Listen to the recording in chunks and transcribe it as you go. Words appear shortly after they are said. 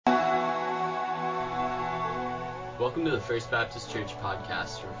Welcome to the First Baptist Church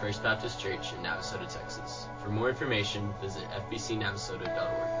podcast from First Baptist Church in Navasota, Texas. For more information, visit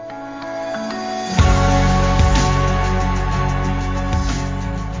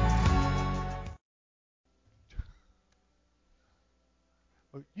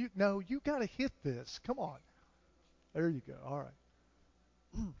You got to hit this. Come on. There you go. All right.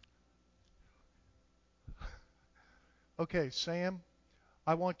 Okay, Sam,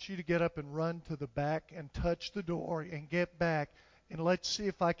 I want you to get up and run to the back and touch the door and get back, and let's see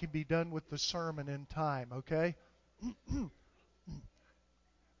if I can be done with the sermon in time, okay?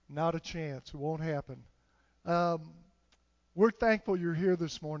 Not a chance. It won't happen. We're thankful you're here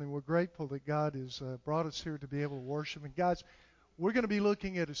this morning. We're grateful that God has brought us here to be able to worship. And guys, we're going to be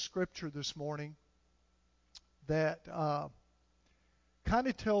looking at a scripture this morning that kind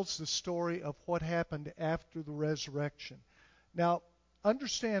of tells the story of what happened after the resurrection. Now,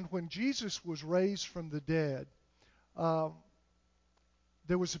 understand, when Jesus was raised from the dead,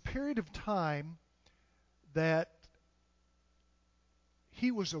 there was a period of time that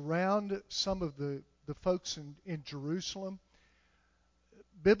he was around some of the folks in Jerusalem.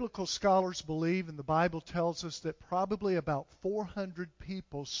 Biblical scholars believe, and the Bible tells us, that probably about 400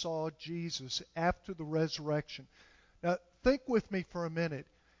 people saw Jesus after the resurrection. Now, think with me for a minute.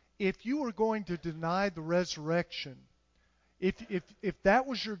 If you were going to deny the resurrection, if that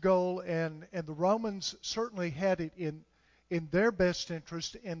was your goal, and the Romans certainly had it in their best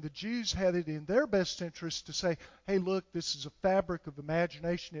interest, and the Jews had it in their best interest to say, hey, look, this is a fabric of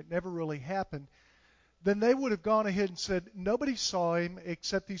imagination, it never really happened, then they would have gone ahead and said, nobody saw him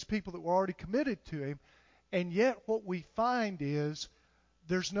except these people that were already committed to him. And yet what we find is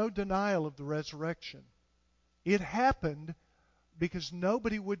there's no denial of the resurrection. It happened because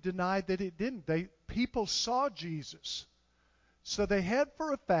nobody would deny that it didn't. People saw Jesus. So they had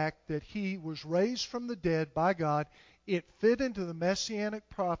for a fact that he was raised from the dead by God. It fit into the messianic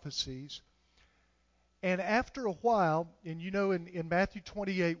prophecies. And after a while, and in Matthew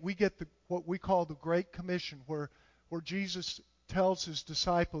 28, we get what we call the Great Commission, where Jesus tells his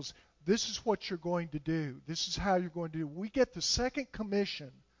disciples, this is what you're going to do. This is how you're going to do it. We get the second commission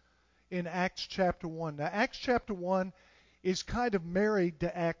in Acts chapter 1. Now, Acts chapter 1 is kind of married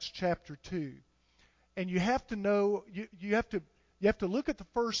to Acts chapter 2. And you have to know, you have to look at the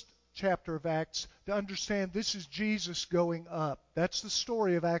first chapter of Acts to understand this is Jesus going up. That's the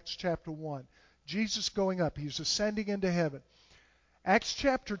story of Acts chapter 1. Jesus going up. He's ascending into heaven. Acts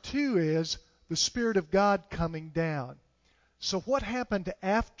chapter 2 is the Spirit of God coming down. So what happened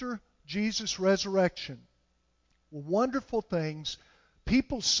after Jesus' resurrection? Well, wonderful things.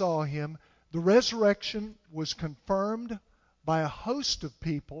 People saw him. The resurrection was confirmed by a host of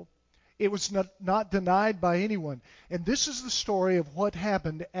people. It was not denied by anyone. And this is the story of what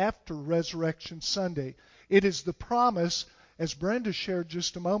happened after Resurrection Sunday. It is the promise, as Brenda shared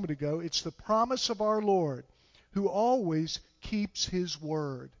just a moment ago, it's the promise of our Lord, who always keeps his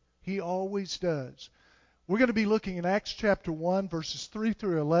word. He always does. We're going to be looking in Acts chapter 1, verses 3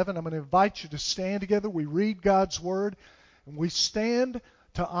 through 11. I'm going to invite you to stand together. We read God's word, and we stand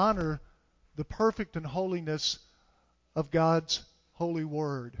to honor the perfect and holiness of God's holy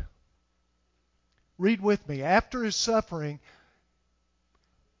word. Read with me. After his suffering,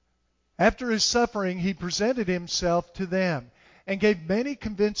 he presented himself to them and gave many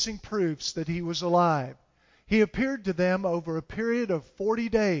convincing proofs that he was alive. He appeared to them over a period of 40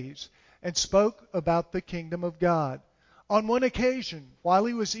 days and spoke about the kingdom of God. On one occasion, while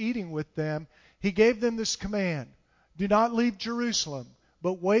he was eating with them, he gave them this command: do not leave Jerusalem,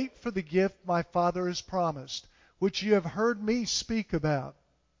 but wait for the gift my Father has promised, which you have heard me speak about.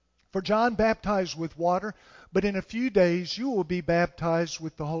 For John baptized with water, but in a few days you will be baptized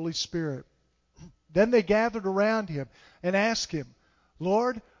with the Holy Spirit. Then they gathered around him and asked him,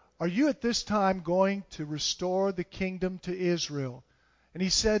 Lord, are you at this time going to restore the kingdom to Israel? And he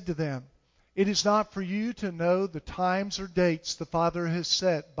said to them, it is not for you to know the times or dates the Father has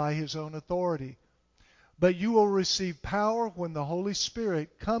set by his own authority, but you will receive power when the Holy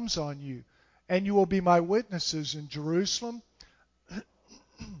Spirit comes on you, and you will be my witnesses in Jerusalem,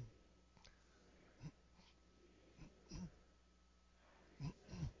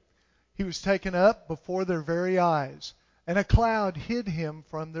 He was taken up before their very eyes, and a cloud hid him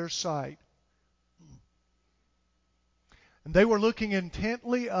from their sight. And they were looking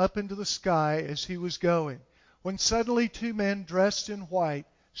intently up into the sky as he was going, when suddenly two men dressed in white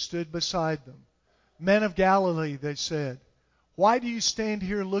stood beside them. Men of Galilee, they said, why do you stand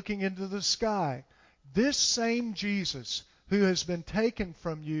here looking into the sky? This same Jesus who has been taken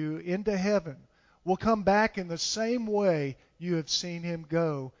from you into heaven will come back in the same way you have seen him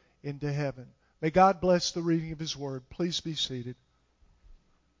go into heaven. May God bless the reading of His Word. Please be seated.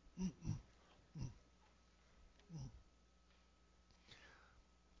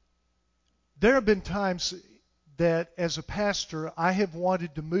 There have been times that as a pastor, I have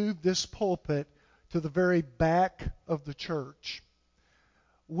wanted to move this pulpit to the very back of the church.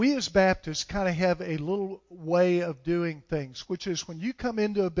 We as Baptists kind of have a little way of doing things, which is when you come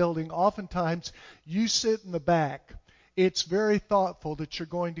into a building, oftentimes you sit in the back. It's very thoughtful that you're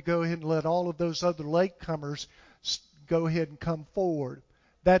going to go ahead and let all of those other latecomers go ahead and come forward.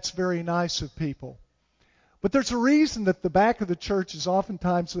 That's very nice of people. But there's a reason that the back of the church is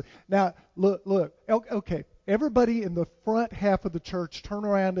oftentimes... Now, look. Okay, everybody in the front half of the church, turn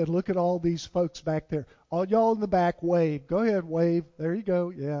around and look at all these folks back there. All y'all in the back, wave. Go ahead, wave. There you go,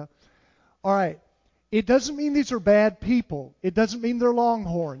 yeah. All right. It doesn't mean these are bad people. It doesn't mean they're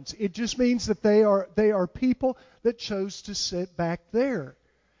longhorns. It just means that they are people that chose to sit back there.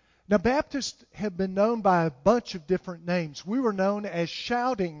 Now, Baptists have been known by a bunch of different names. We were known as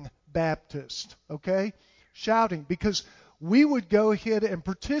Shouting Baptist, okay? Shouting, because we would go ahead and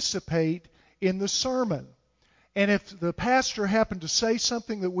participate in the sermon. And if the pastor happened to say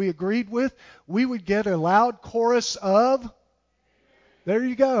something that we agreed with, we would get a loud chorus of, there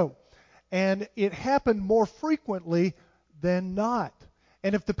you go. And it happened more frequently than not.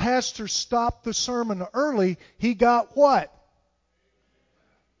 And if the pastor stopped the sermon early, he got what?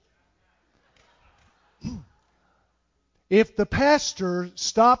 If the pastor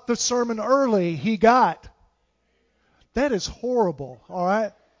stopped the sermon early, he got. That is horrible, all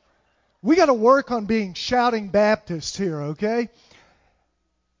right? We got to work on being Shouting Baptists here, okay?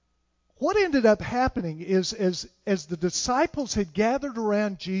 What ended up happening is as the disciples had gathered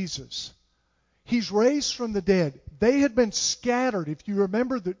around Jesus, He's raised from the dead. They had been scattered. If you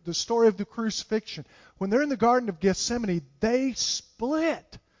remember the story of the crucifixion, when they're in the Garden of Gethsemane, they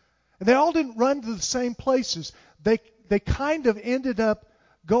split. And they all didn't run to the same places. They kind of ended up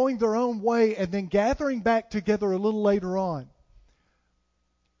going their own way and then gathering back together a little later on.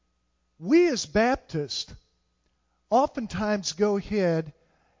 We as Baptists oftentimes go ahead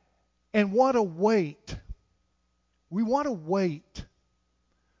and want to wait. We want to wait.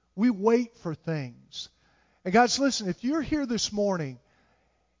 We wait for things. And guys, listen, if you're here this morning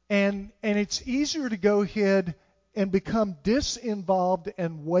and it's easier to go ahead and become disinvolved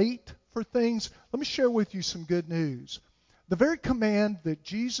and wait for things, let me share with you some good news. The very command that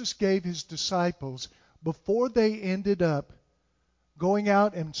Jesus gave His disciples before they ended up going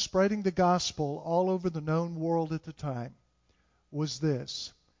out and spreading the gospel all over the known world at the time was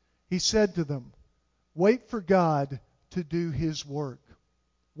this. He said to them, wait for God to do His work.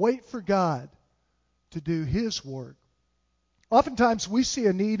 Wait for God to do His work. Oftentimes we see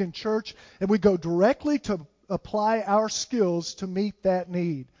a need in church and we go directly to apply our skills to meet that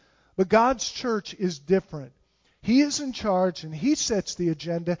need. But God's church is different. He is in charge and He sets the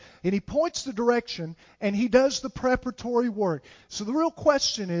agenda and He points the direction and He does the preparatory work. So the real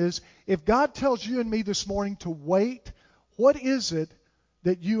question is, if God tells you and me this morning to wait, what is it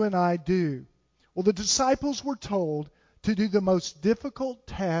that you and I do? Well, the disciples were told to do the most difficult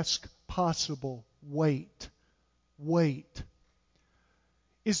task possible. Wait. Wait.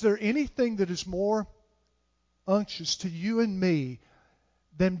 Is there anything that is more unctuous to you and me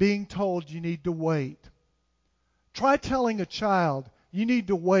than being told you need to wait? Try telling a child you need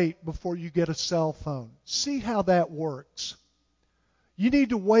to wait before you get a cell phone. See how that works. You need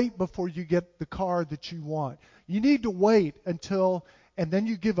to wait before you get the car that you want. You need to wait until, and then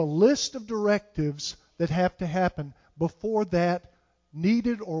you give a list of directives that have to happen before that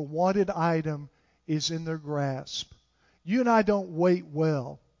needed or wanted item is in their grasp. You and I don't wait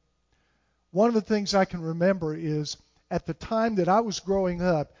well. One of the things I can remember is at the time that I was growing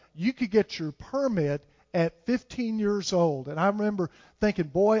up, you could get your permit at 15 years old. And I remember thinking,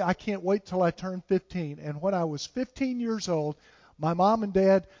 boy, I can't wait till I turn 15. And when I was 15 years old, my mom and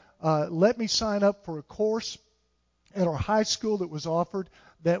dad let me sign up for a course at our high school that was offered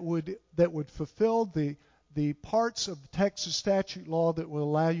that would fulfill the parts of the Texas statute law that will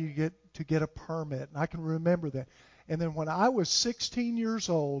allow you to get a permit. And I can remember that. And then when I was 16 years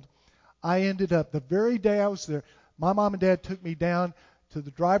old, I ended up, the very day I was there, my mom and dad took me down to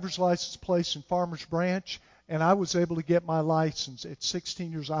the driver's license place in Farmers Branch, and I was able to get my license at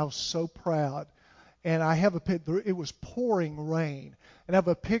 16 years. I was so proud. And I have it was pouring rain. And I have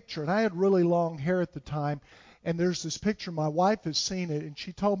a picture, and I had really long hair at the time, and there's this picture. My wife has seen it, and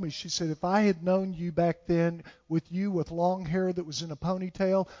she told me, she said, if I had known you back then with long hair that was in a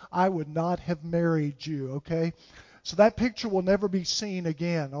ponytail, I would not have married you, okay? So that picture will never be seen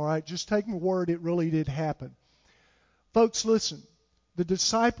again, all right? Just take my word, it really did happen. Folks, listen. the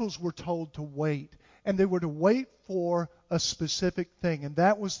disciples were told to wait. And they were to wait for a specific thing, and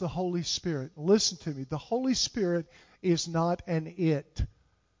that was the Holy Spirit. Listen to me. The Holy Spirit is not an it.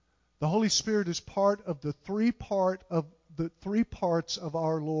 The Holy Spirit is part of the three parts of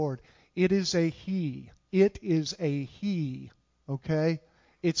our Lord. It is a He. It is a He. Okay?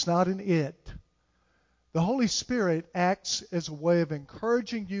 It's not an it. The Holy Spirit acts as a way of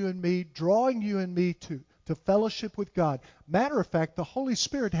encouraging you and me, drawing you and me to fellowship with God. Matter of fact, the Holy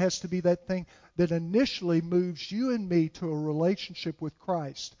Spirit has to be that thing that initially moves you and me to a relationship with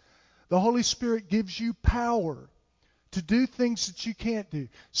Christ. The Holy Spirit gives you power to do things that you can't do.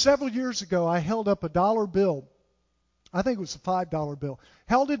 Several years ago, I held up a dollar bill. I think it was a $5 bill.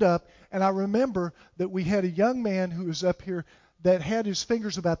 Held it up, and I remember that we had a young man who was up here that had his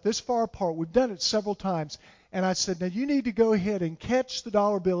fingers about this far apart. We've done it several times. And I said, now you need to go ahead and catch the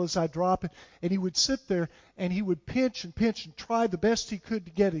dollar bill as I drop it. And he would sit there and he would pinch and try the best he could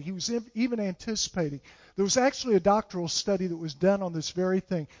to get it. He was even anticipating. There was actually a doctoral study that was done on this very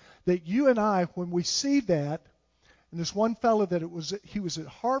thing. That you and I, when we see that, and this one fellow he was at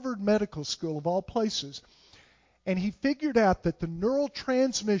Harvard Medical School of all places, and he figured out that the neural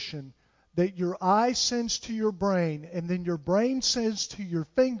transmission that your eye sends to your brain and then your brain sends to your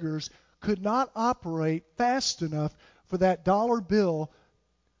fingers could not operate fast enough for that dollar bill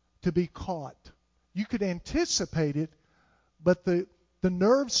to be caught. You could anticipate it, but the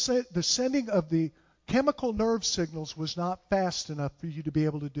sending of the chemical nerve signals was not fast enough for you to be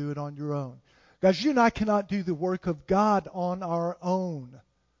able to do it on your own. Guys, you and I cannot do the work of God on our own.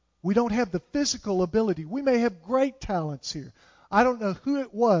 We don't have the physical ability. We may have great talents here. I don't know who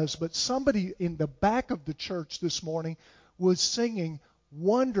it was, but somebody in the back of the church this morning was singing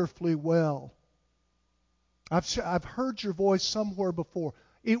wonderfully well. I've heard your voice somewhere before.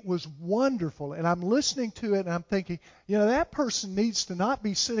 It was wonderful, and I'm listening to it, and I'm thinking, that person needs to not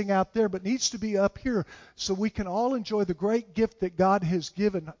be sitting out there, but needs to be up here so we can all enjoy the great gift that God has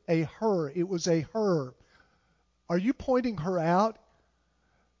given a her. It was a her. Are you pointing her out?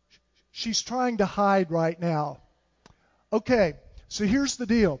 She's trying to hide right now. Okay, so here's the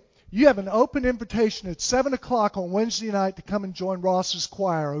deal. You have an open invitation at 7 o'clock on Wednesday night to come and join Ross's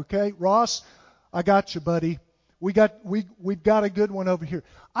choir, okay? Ross, I got you, buddy. We've got a good one over here.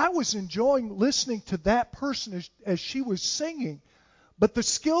 I was enjoying listening to that person as she was singing, but the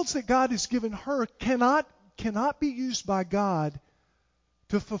skills that God has given her cannot be used by God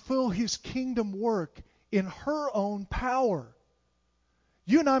to fulfill His kingdom work in her own power.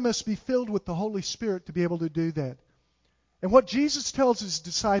 You and I must be filled with the Holy Spirit to be able to do that. And what Jesus tells His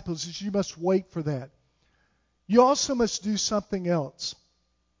disciples is you must wait for that. You also must do something else.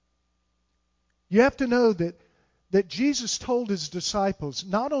 You have to know that Jesus told His disciples,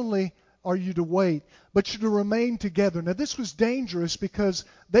 not only are you to wait, but you're to remain together. Now this was dangerous because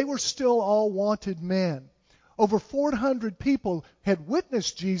they were still all wanted men. Over 400 people had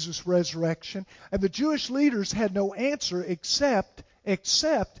witnessed Jesus' resurrection, and the Jewish leaders had no answer except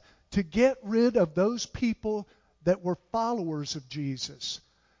to get rid of those people that were followers of Jesus.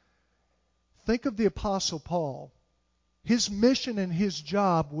 Think of the Apostle Paul. His mission and his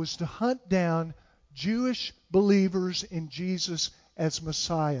job was to hunt down Jewish believers in Jesus as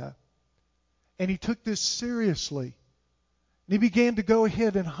Messiah. And he took this seriously. And he began to go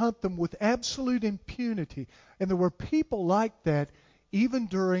ahead and hunt them with absolute impunity. And there were people like that even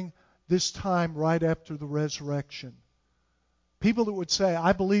during this time right after the resurrection. People that would say,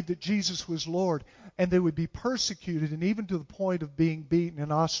 I believe that Jesus was Lord, and they would be persecuted and even to the point of being beaten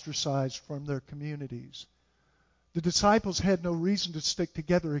and ostracized from their communities. The disciples had no reason to stick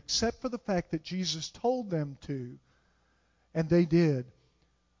together except for the fact that Jesus told them to, and they did.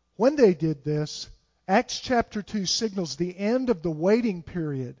 When they did this, Acts chapter 2 signals the end of the waiting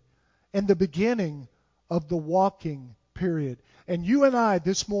period and the beginning of the walking period. And you and I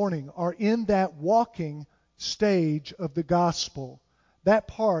this morning are in that walking stage of the gospel, that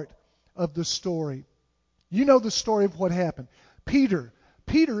part of the story. You know the story of what happened. Peter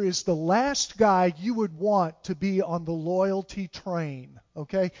is the last guy you would want to be on the loyalty train,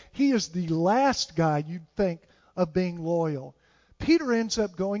 okay? He is the last guy you'd think of being loyal. Peter ends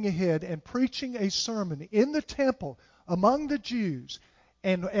up going ahead and preaching a sermon in the temple among the Jews.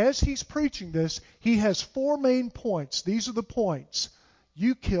 And as he's preaching this, he has 4 main points. These are the points.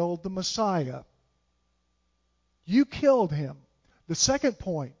 You killed the Messiah. You killed him. The second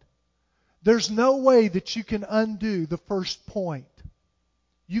point, there's no way that you can undo the first point.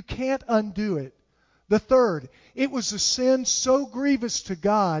 You can't undo it. The third, it was a sin so grievous to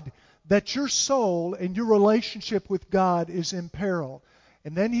God that your soul and your relationship with God is in peril.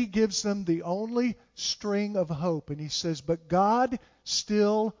 And then he gives them the only string of hope. And he says, but God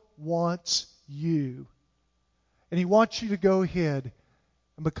still wants you. And he wants you to go ahead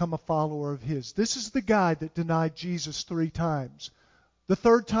and become a follower of his. This is the guy that denied Jesus 3 times. The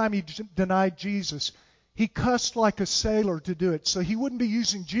third time he denied Jesus, he cussed like a sailor to do it. So he wouldn't be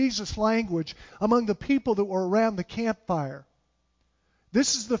using Jesus' language among the people that were around the campfire.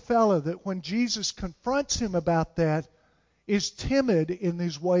 This is the fellow that when Jesus confronts him about that, is timid in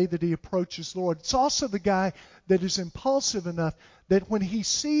his way that he approaches the Lord. It's also the guy that is impulsive enough that when he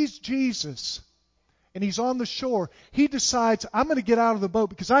sees Jesus and he's on the shore, he decides, I'm going to get out of the boat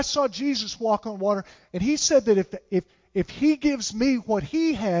because I saw Jesus walk on water, and he said that if he gives me what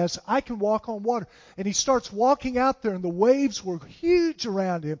he has, I can walk on water. And he starts walking out there, and the waves were huge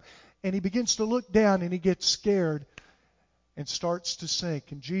around him, and he begins to look down, and he gets scared and starts to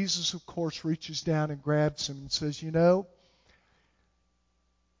sink. And Jesus, of course, reaches down and grabs him and says, you know,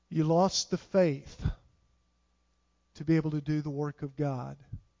 you lost the faith to be able to do the work of God.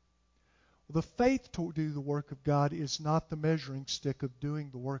 Well, the faith to do the work of God is not the measuring stick of doing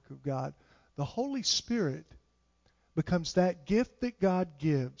the work of God. The Holy Spirit becomes that gift that God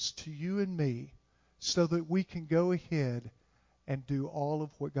gives to you and me so that we can go ahead and do all of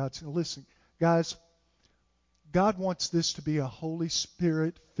what God's saying. Listen, guys, God wants this to be a Holy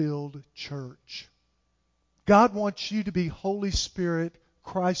Spirit-filled church. God wants you to be Holy Spirit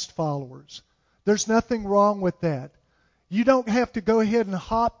Christ followers. There's nothing wrong with that. You don't have to go ahead and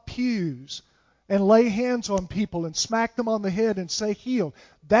hop pews and lay hands on people and smack them on the head and say healed.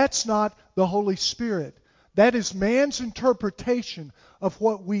 That's not the Holy Spirit. That is man's interpretation of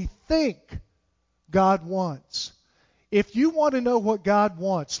what we think God wants. If you want to know what God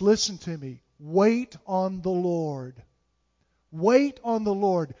wants, listen to me. Wait on the Lord. Wait on the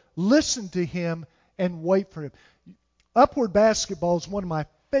Lord. Listen to Him and wait for Him. Upward basketball is one of my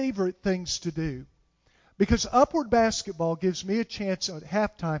favorite things to do, because upward basketball gives me a chance at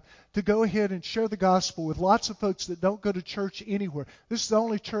halftime to go ahead and share the gospel with lots of folks that don't go to church anywhere. This is the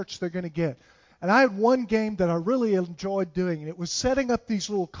only church they're going to get. And I had one game that I really enjoyed doing, and it was setting up these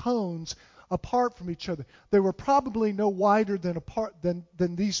little cones apart from each other. They were probably no wider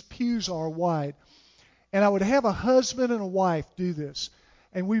than these pews are wide. And I would have a husband and a wife do this.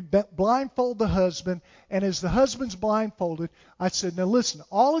 And we blindfold the husband, and as the husband's blindfolded, I said, now listen,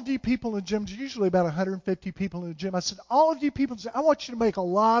 all of you people in the gym, there's usually about 150 people in the gym. I said, all of you people, I want you to make a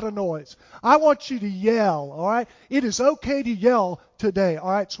lot of noise. I want you to yell, all right? It is okay to yell today,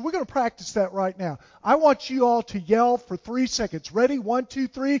 all right? So we're going to practice that right now. I want you all to yell for 3 seconds. Ready? 1, 2,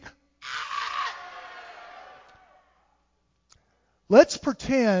 3. Let's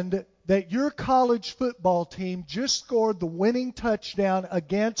pretend that your college football team just scored the winning touchdown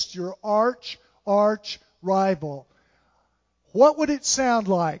against your arch rival. What would it sound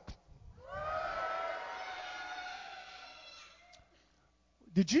like?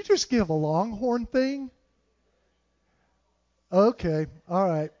 Did you just give a Longhorn thing? Okay, all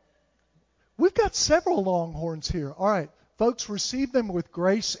right. We've got several Longhorns here. All right, folks, receive them with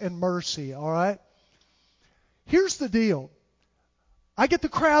grace and mercy, all right? Here's the deal. I get the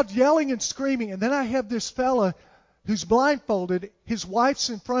crowd yelling and screaming, and then I have this fella who's blindfolded. His wife's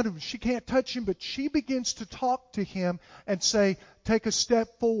in front of him. She can't touch him, but she begins to talk to him and say, take a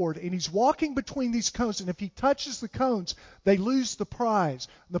step forward. And he's walking between these cones, and if he touches the cones, they lose the prize.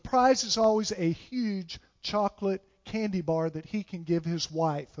 The prize is always a huge chocolate candy bar that he can give his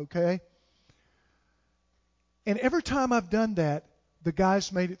wife, okay? And every time I've done that, the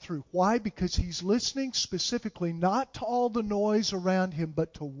guy's made it through. Why? Because he's listening specifically not to all the noise around him,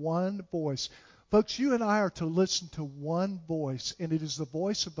 but to one voice. Folks, you and I are to listen to one voice, and it is the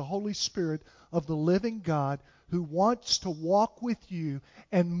voice of the Holy Spirit of the living God who wants to walk with you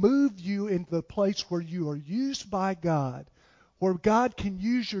and move you into the place where you are used by God, where God can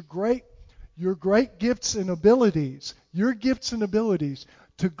use your great gifts and abilities,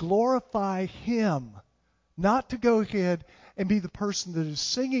 to glorify Him, not to go ahead and be the person that is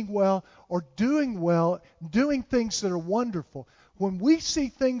singing well, doing things that are wonderful. When we see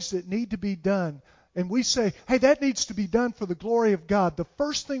things that need to be done, and we say, hey, that needs to be done for the glory of God, the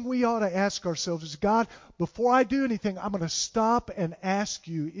first thing we ought to ask ourselves is, God, before I do anything, I'm going to stop and ask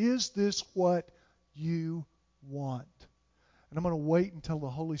you, is this what you want? And I'm going to wait until the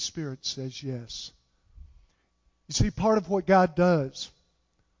Holy Spirit says yes. You see, part of what God does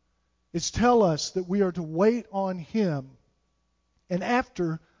is tell us that we are to wait on Him. And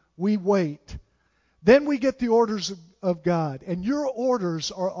after we wait, then we get the orders of God. And your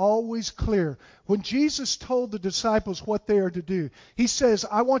orders are always clear. When Jesus told the disciples what they are to do, He says,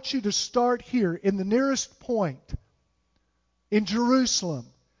 I want you to start here in the nearest point. in Jerusalem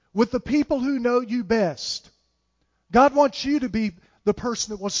with the people who know you best. God wants you to be the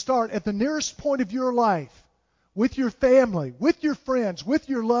person that will start at the nearest point of your life with your family, with your friends, with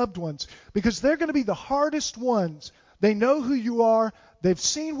your loved ones, because they're going to be the hardest ones. They know who you are, they've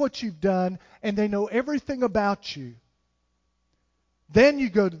seen what you've done, and they know everything about you. Then you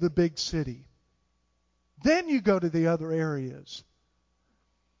go to the big city. Then you go to the other areas.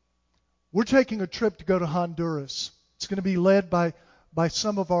 We're taking a trip to go to Honduras. It's going to be led by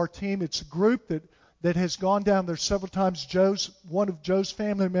some of our team. It's a group that has gone down there several times. One of Joe's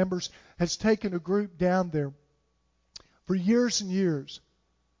family members has taken a group down there for years and years.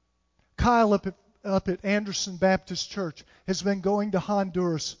 Kyle up at Anderson Baptist Church has been going to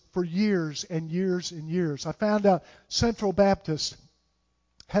Honduras for years and years and years. I found out Central Baptist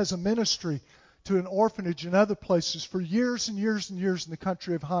has a ministry to an orphanage and other places for years and years and years in the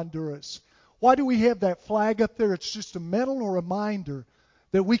country of Honduras. Why do we have that flag up there? It's just a mental reminder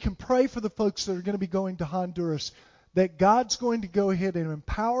that we can pray for the folks that are going to be going to Honduras, that God's going to go ahead and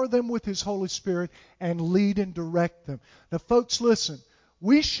empower them with His Holy Spirit and lead and direct them. Now, folks, listen.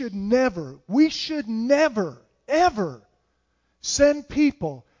 We should never, ever send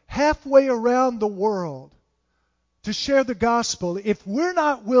people halfway around the world to share the gospel if we're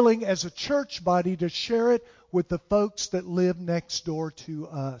not willing as a church body to share it with the folks that live next door to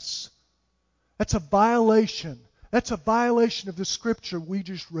us. That's a violation. That's a violation of the scripture we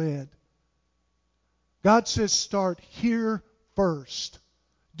just read. God says start here first.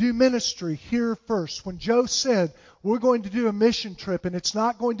 Do ministry here first. When Joe said we're going to do a mission trip and it's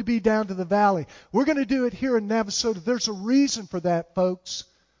not going to be down to the valley, we're going to do it here in Navasota. There's a reason for that, folks.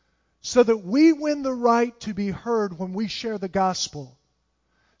 So that we win the right to be heard when we share the gospel.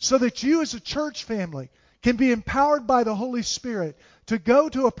 So that you as a church family can be empowered by the Holy Spirit to go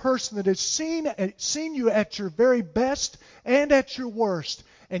to a person that has seen you at your very best and at your worst,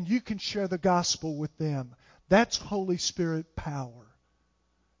 and you can share the gospel with them. That's Holy Spirit power.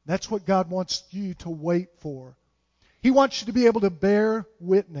 That's what God wants you to wait for. He wants you to be able to bear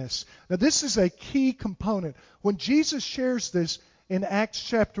witness. Now, this is a key component. When Jesus shares this in Acts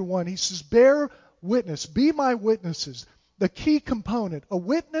chapter 1, He says, bear witness, be my witnesses. The key component, a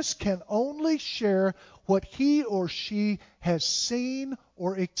witness can only share what he or she has seen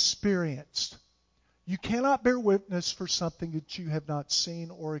or experienced. You cannot bear witness for something that you have not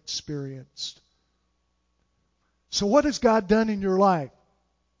seen or experienced. So what has God done in your life?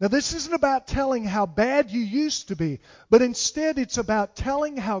 Now, this isn't about telling how bad you used to be, but instead it's about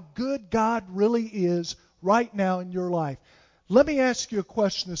telling how good God really is right now in your life. Let me ask you a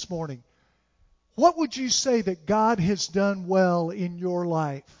question this morning. What would you say that God has done well in your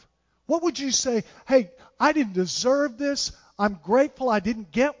life? What would you say, hey, I didn't deserve this. I'm grateful I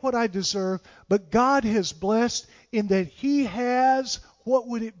didn't get what I deserve, but God has blessed in that He has. What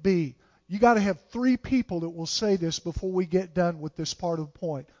would it be? You got to have 3 people that will say this before we get done with this part of the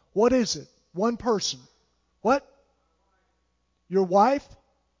point. What is it? One person. What? Your wife?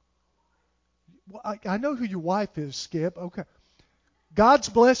 Well, I know who your wife is, Skip. Okay. God's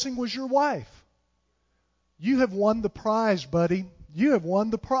blessing was your wife. You have won the prize, buddy. You have won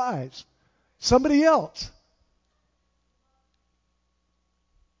the prize. Somebody else.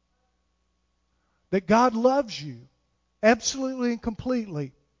 That God loves you absolutely and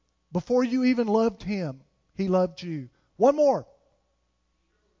completely. Before you even loved Him, He loved you. One more.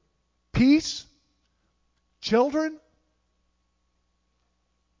 Peace. Children.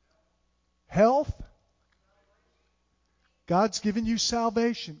 Health. God's given you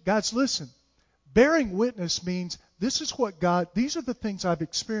salvation. Guys, listen. Bearing witness means these are the things I've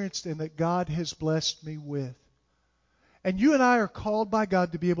experienced and that God has blessed me with. And you and I are called by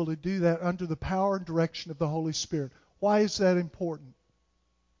God to be able to do that under the power and direction of the Holy Spirit. Why is that important?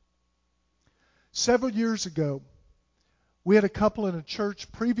 Several years ago, we had a couple in a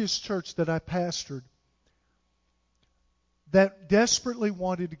previous church that I pastored, that desperately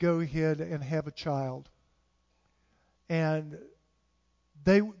wanted to go ahead and have a child. And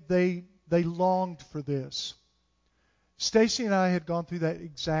they longed for this. Stacy and I had gone through that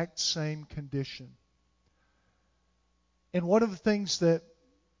exact same condition. And one of the things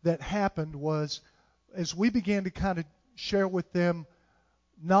that happened was, as we began to kind of share with them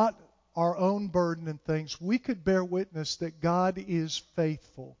not our own burden and things, we could bear witness that God is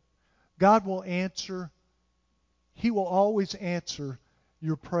faithful. God will answer. He will always answer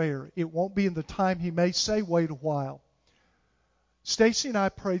your prayer. It won't be in the time He may say, wait a while. Stacy and I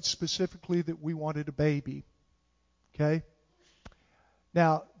prayed specifically that we wanted a baby. Okay?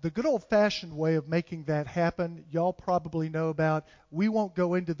 Now, the good old-fashioned way of making that happen, y'all probably know about. We won't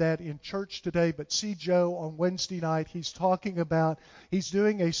go into that in church today, but see Joe on Wednesday night. He's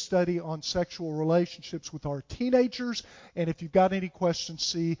doing a study on sexual relationships with our teenagers. And if you've got any questions,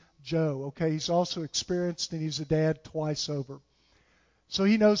 see Joe. Okay, he's also experienced, and he's a dad twice over. So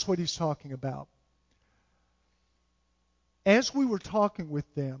he knows what he's talking about. As we were talking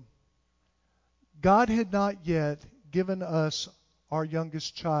with them, God had not yet given us our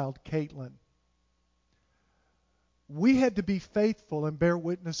youngest child, Caitlin. We had to be faithful and bear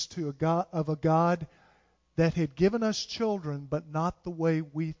witness to a God that had given us children, but not the way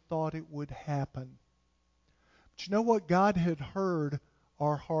we thought it would happen. But you know what? God had heard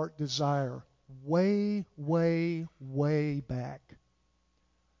our heart desire way, way, way back.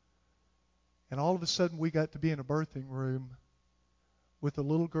 And all of a sudden we got to be in a birthing room with a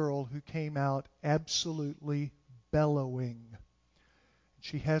little girl who came out absolutely bellowing.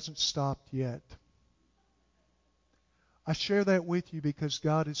 She hasn't stopped yet. I share that with you because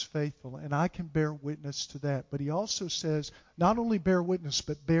God is faithful, and I can bear witness to that. But He also says, not only bear witness,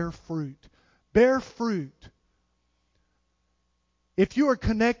 but bear fruit. Bear fruit. If you are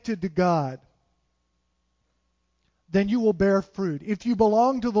connected to God, then you will bear fruit. If you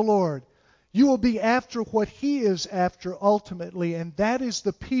belong to the Lord, you will be after what He is after ultimately, and that is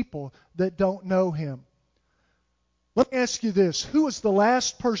the people that don't know Him. Let me ask you this. Who was the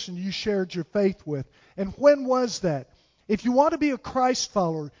last person you shared your faith with? And when was that? If you want to be a Christ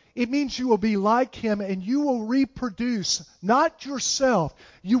follower, it means you will be like Him and you will reproduce, not yourself.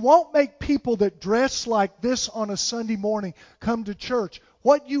 You won't make people that dress like this on a Sunday morning come to church.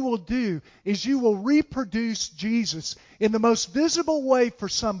 What you will do is you will reproduce Jesus in the most visible way for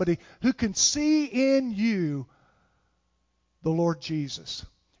somebody who can see in you the Lord Jesus.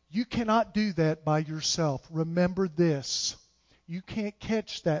 You cannot do that by yourself. Remember this. You can't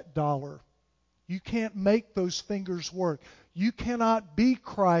catch that dollar. You can't make those fingers work. You cannot be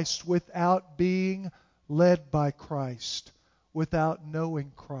Christ without being led by Christ, without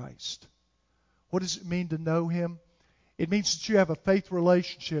knowing Christ. What does it mean to know Him? It means that you have a faith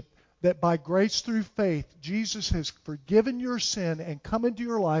relationship, that by grace through faith, Jesus has forgiven your sin and come into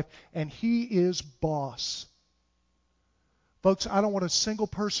your life, and He is boss. Folks, I don't want a single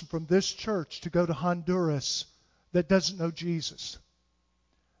person from this church to go to Honduras that doesn't know Jesus.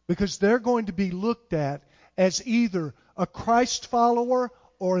 Because they're going to be looked at as either a Christ follower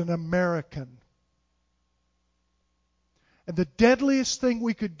or an American. And the deadliest thing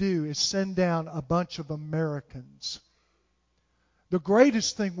we could do is send down a bunch of Americans. The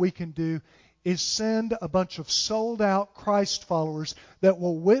greatest thing we can do is send a bunch of sold-out Christ followers that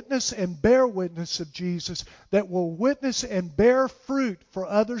will witness and bear witness of Jesus, that will witness and bear fruit for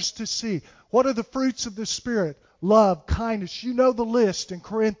others to see. What are the fruits of the Spirit? Love, kindness. You know the list in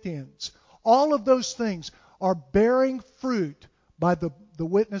Corinthians. All of those things are bearing fruit by the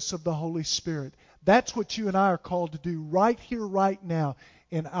witness of the Holy Spirit. That's what you and I are called to do right here, right now,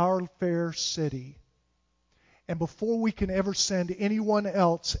 in our fair city. And before we can ever send anyone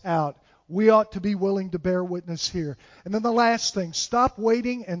else out, we ought to be willing to bear witness here. And then the last thing, stop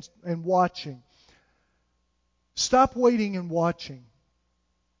waiting and watching. Stop waiting and watching.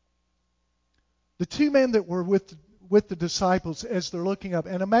 The two men that were with the disciples as they're looking up,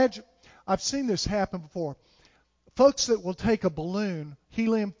 and imagine, I've seen this happen before. Folks that will take a balloon,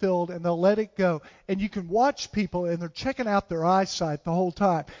 helium-filled, and they'll let it go. And you can watch people, and they're checking out their eyesight the whole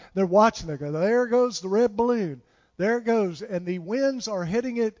time. They're watching. They go, there goes the red balloon. There it goes. And the winds are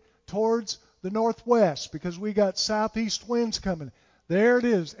hitting it towards the northwest because we got southeast winds coming. There it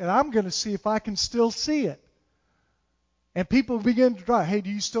is. And I'm going to see if I can still see it. And people begin to try. Hey, do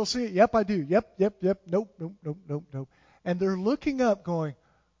you still see it? Yep, I do. Yep. Nope. And they're looking up going,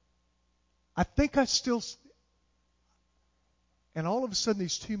 I think I still... And all of a sudden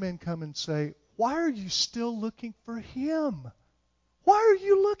these two men come and say, why are you still looking for Him? Why are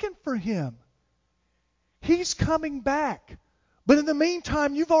you looking for Him? He's coming back. But in the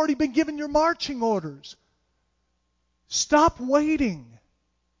meantime, you've already been given your marching orders. Stop waiting.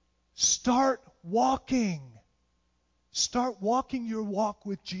 Start walking. Start walking your walk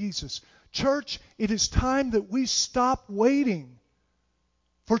with Jesus. Church, it is time that we stop waiting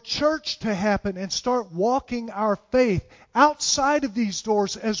for church to happen and start walking our faith outside of these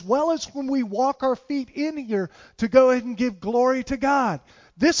doors, as well as when we walk our feet in here to go ahead and give glory to God.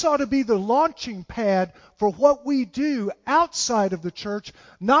 This ought to be the launching pad for what we do outside of the church,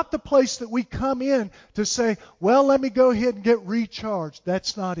 not the place that we come in to say, well, let me go ahead and get recharged.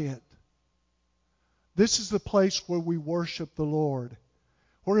 That's not it. This is the place where we worship the Lord,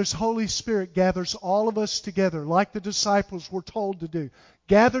 where His Holy Spirit gathers all of us together like the disciples were told to do.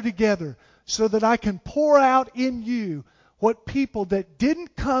 Gather together so that I can pour out in you what people that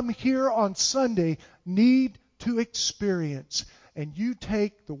didn't come here on Sunday need to experience. And you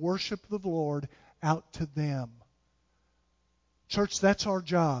take the worship of the Lord out to them. Church, that's our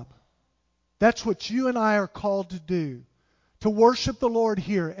job. That's what you and I are called to do. To worship the Lord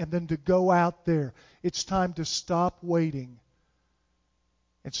here and then to go out there. It's time to stop waiting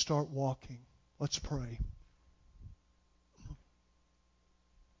and start walking. Let's pray.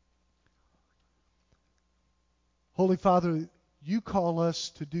 Holy Father, you call us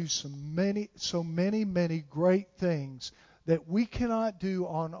to do so many great things that we cannot do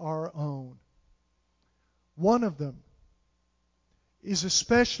on our own. One of them is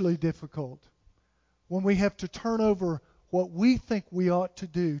especially difficult when we have to turn over what we think we ought to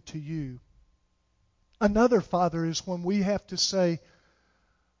do to you. Another, Father, is when we have to say,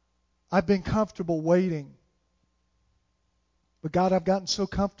 I've been comfortable waiting. But God, I've gotten so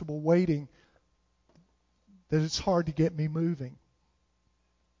comfortable waiting that it's hard to get me moving.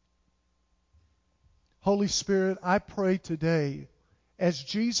 Holy Spirit, I pray today, as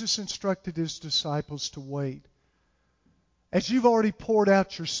Jesus instructed His disciples to wait, as you've already poured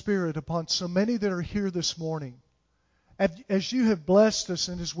out your Spirit upon so many that are here this morning, as you have blessed us,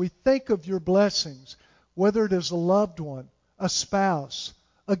 and as we think of your blessings, whether it is a loved one, a spouse,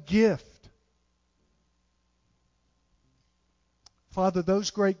 a gift, Father,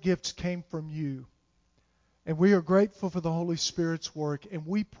 those great gifts came from you. And we are grateful for the Holy Spirit's work. And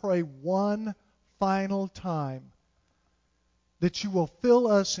we pray one final time that you will fill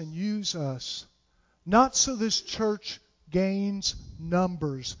us and use us, not so this church gains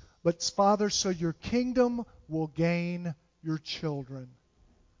numbers, but, Father, so your kingdom will gain your children.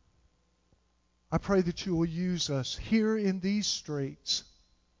 I pray that you will use us here in these streets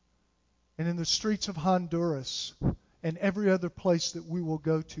and in the streets of Honduras and every other place that we will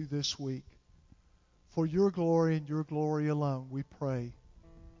go to this week. For your glory and your glory alone, we pray.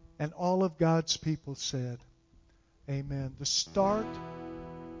 And all of God's people said, Amen. The start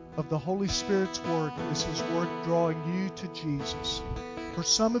of the Holy Spirit's work is His work drawing you to Jesus. For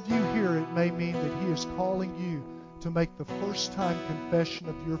some of you here, it may mean that He is calling you to make the first-time confession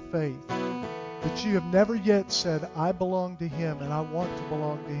of your faith. That you have never yet said, I belong to Him, and I want to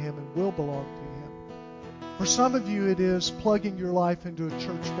belong to Him, and will belong to Him. For some of you, it is plugging your life into a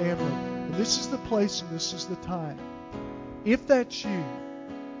church family. And this is the place and this is the time. If that's you,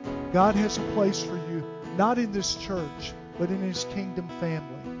 God has a place for you, not in this church, but in His kingdom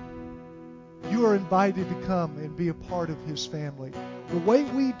family. You are invited to come and be a part of His family. The way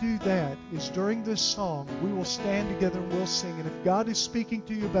we do that is during this song, we will stand together and we'll sing. And if God is speaking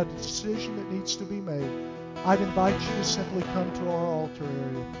to you about a decision that needs to be made, I'd invite you to simply come to our altar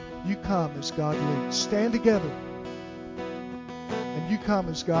area. You come as God leads. Stand together, and you come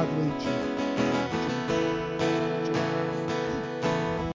as God leads you.